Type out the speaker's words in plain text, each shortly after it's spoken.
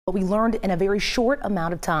What we learned in a very short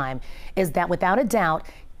amount of time is that without a doubt,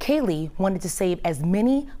 Kaylee wanted to save as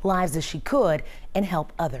many lives as she could and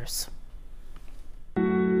help others.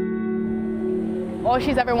 All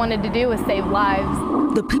she's ever wanted to do was save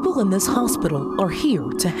lives. The people in this hospital are here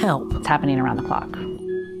to help. It's happening around the clock.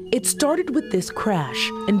 It started with this crash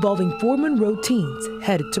involving 4 Monroe teens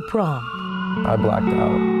headed to prom. I blacked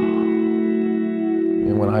out.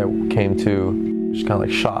 And when I came to, just kind of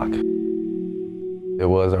like shock. It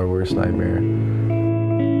was our worst nightmare.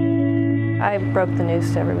 I broke the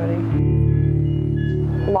news to everybody.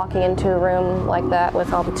 Walking into a room like that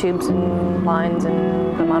with all the tubes and lines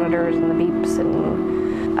and the monitors and the beeps,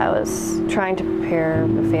 and I was trying to prepare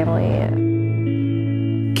the family.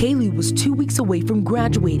 Kaylee was 2 weeks away from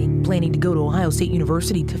graduating, planning to go to Ohio State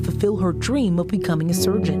University to fulfill her dream of becoming a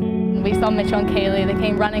surgeon. We saw Mitchell and Kaylee. They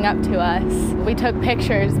came running up to us. We took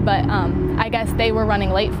pictures, but I guess they were running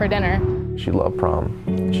late for dinner. She loved prom.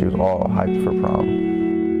 She was all hyped for prom.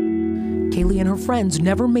 Kaylee and her friends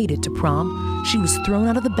never made it to prom. She was thrown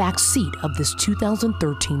out of the back seat of this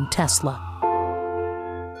 2013 Tesla.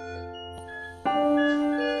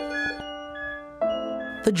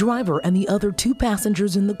 The driver and the other 2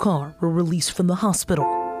 passengers in the car were released from the hospital.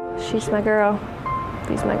 She's my girl.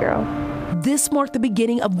 He's my girl. This marked the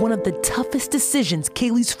beginning of one of the toughest decisions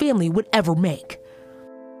Kaylee's family would ever make.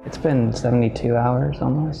 It's been 72 hours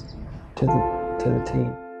almost to the T.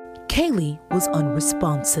 Kaylee was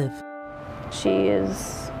unresponsive.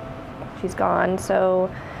 She's gone, so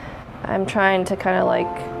I'm trying to kind of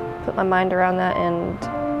like put my mind around that and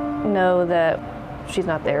know that she's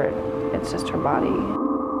not there. It's just her body.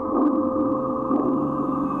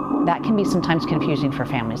 That can be sometimes confusing for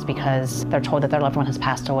families because they're told that their loved one has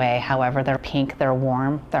passed away. However, they're pink, they're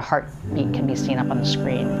warm, their heartbeat can be seen up on the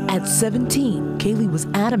screen. At 17, Kaylee was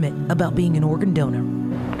adamant about being an organ donor.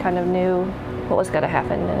 Kind of knew what was going to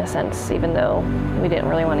happen in a sense, even though we didn't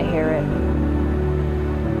really want to hear it.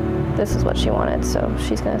 This is what she wanted, so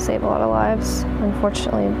she's going to save a lot of lives,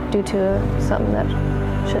 unfortunately, due to something that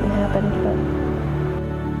shouldn't happen. But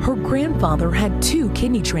her grandfather had 2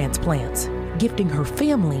 kidney transplants, gifting her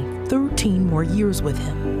family 13 more years with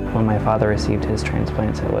him. When my father received his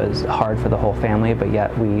transplants, it was hard for the whole family, but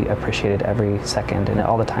yet we appreciated every second and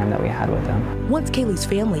all the time that we had with him. Once Kaylee's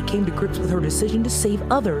family came to grips with her decision to save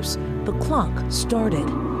others, the clock started.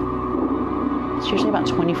 It's usually about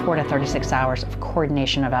 24 to 36 hours of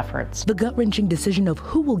coordination of efforts. The gut-wrenching decision of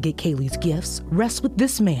who will get Kaylee's gifts rests with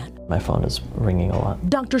this man. My phone is ringing a lot.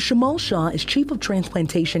 Dr. Shamal Shah is Chief of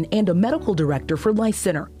Transplantation and a medical director for Life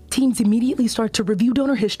Center. Teams immediately start to review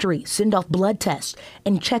donor history, send off blood tests,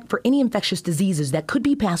 and check for any infectious diseases that could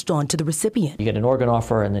be passed on to the recipient. You get an organ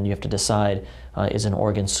offer, and then you have to decide, is an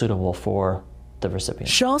organ suitable for the recipient?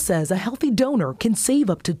 Shaw says a healthy donor can save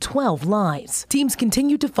up to 12 lives. Teams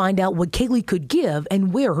continue to find out what Kaylee could give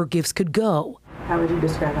and where her gifts could go. How would you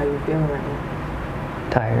describe how you're feeling right now?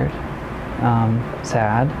 Tired,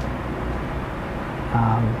 sad,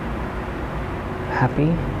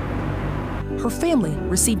 happy. Her family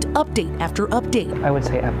received update after update. I would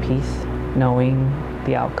say at peace, knowing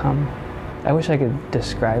the outcome. I wish I could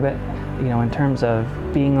describe it, you know, in terms of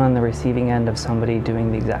being on the receiving end of somebody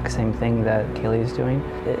doing the exact same thing that Kaylee is doing.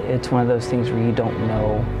 It's one of those things where you don't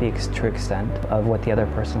know the true extent of what the other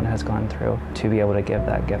person has gone through to be able to give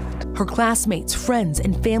that gift. Her classmates, friends,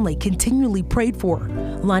 and family continually prayed for her,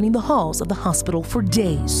 lining the halls of the hospital for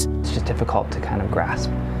days. It's just difficult to kind of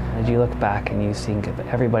grasp. As you look back and you think of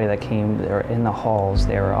everybody that came, they were in the halls,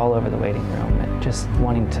 they were all over the waiting room, and just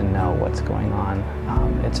wanting to know what's going on.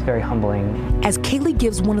 It's very humbling. As Kaylee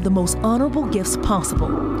gives one of the most honorable gifts possible,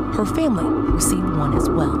 her family received one as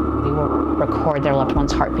well. We will record their loved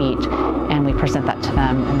one's heartbeat, and we present that to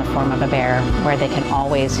them in the form of a bear, where they can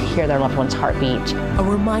always hear their loved one's heartbeat. A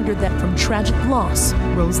reminder that from tragic loss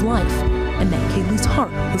rose life, and that Kaylee's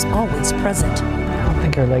heart was always present. I don't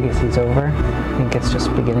think her legacy's over. I think it's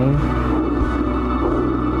just beginning.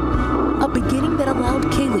 A beginning that allowed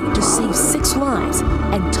Kaylee to save 6 lives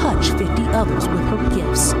and touch 50 others with her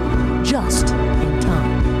gifts, just in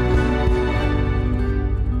time.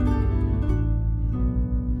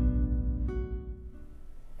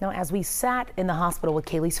 Now, as we sat in the hospital with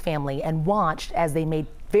Kaylee's family and watched as they made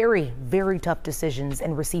very, very tough decisions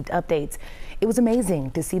and received updates, it was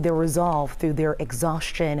amazing to see their resolve through their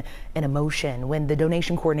exhaustion and emotion. When the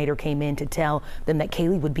donation coordinator came in to tell them that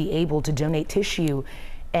Kaylee would be able to donate tissue,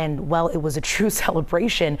 and while it was a true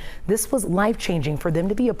celebration, this was life-changing for them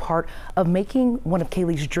to be a part of making one of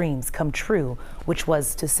Kaylee's dreams come true, which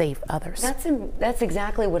was to save others. That's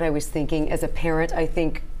exactly what I was thinking. As a parent, I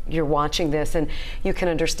think you're watching this and you can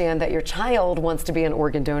understand that your child wants to be an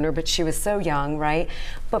organ donor, but she was so young, right?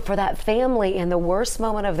 But for that family in the worst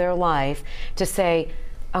moment of their life to say,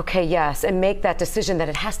 okay, yes, and make that decision that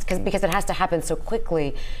it has to, because it has to happen so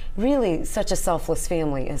quickly, really such a selfless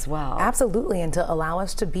family as well. Absolutely, and to allow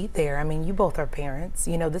us to be there. I mean, you both are parents.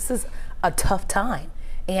 You know, this is a tough time.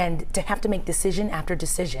 And to have to make decision after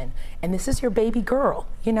decision, and this is your baby girl,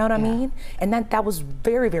 you know what I mean? And that was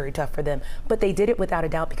very, very tough for them. But they did it without a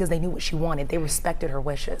doubt because they knew what she wanted. They respected her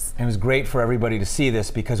wishes. And it was great for everybody to see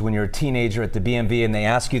this, because when you're a teenager at the BMV and they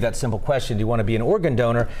ask you that simple question, do you want to be an organ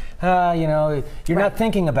donor? You know, you're not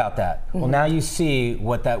thinking about that. Well, now you see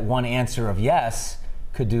what that one answer of yes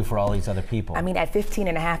could do for all these other people. I mean, at 15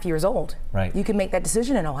 and a half years old, you can make that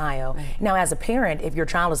decision in Ohio. Now, as a parent, if your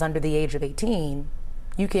child is under the age of 18,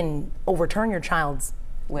 you can overturn your child's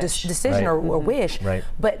decision or wish,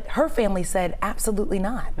 but her family said absolutely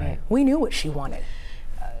not. We knew what she wanted.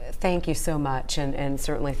 Thank you so much, and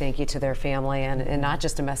certainly thank you to their family, and not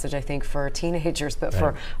just a message, I think, for teenagers, but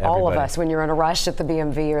for all of us when you're in a rush at the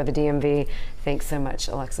BMV or the DMV. Thanks so much,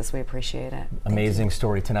 Alexis. We appreciate it. Amazing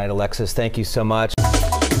story tonight, Alexis. Thank you so much.